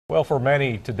Well, for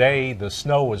many today, the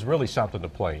snow is really something to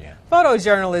play in.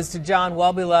 Photojournalist John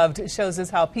Wellbeloved shows us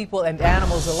how people and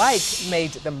animals alike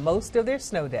made the most of their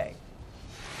snow day.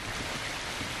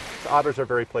 Otters are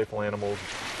very playful animals.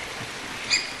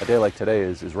 A day like today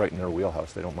is right in their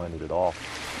wheelhouse. They don't mind it at all.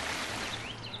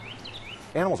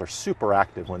 Animals are super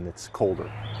active when it's colder.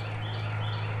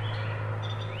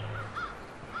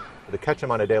 To catch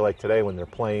them on a day like today when they're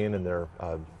playing and they're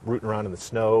rooting around in the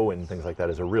snow and things like that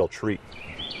is a real treat.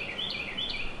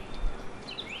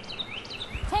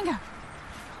 Tango.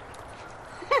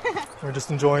 We're just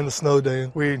enjoying the snow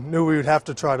day. We knew we would have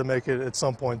to try to make it at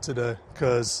some point today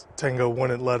because Tango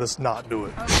wouldn't let us not do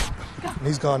it. And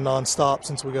he's gone non-stop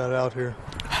since we got out here.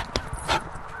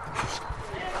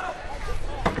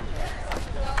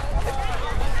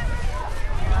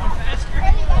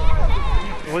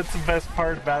 What's the best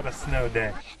part about a snow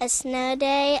day? A snow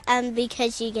day,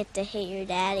 because you get to hit your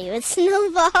daddy with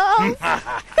snowballs.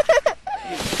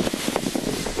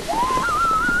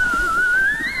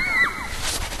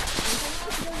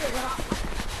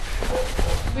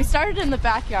 We started in the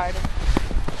backyard.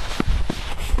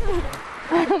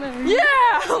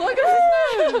 Yeah! Look at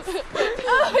his nose!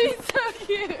 Oh, he's so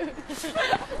cute!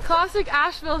 Classic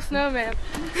Asheville snowman.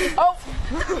 Oh!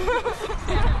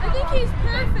 I think he's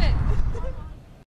perfect.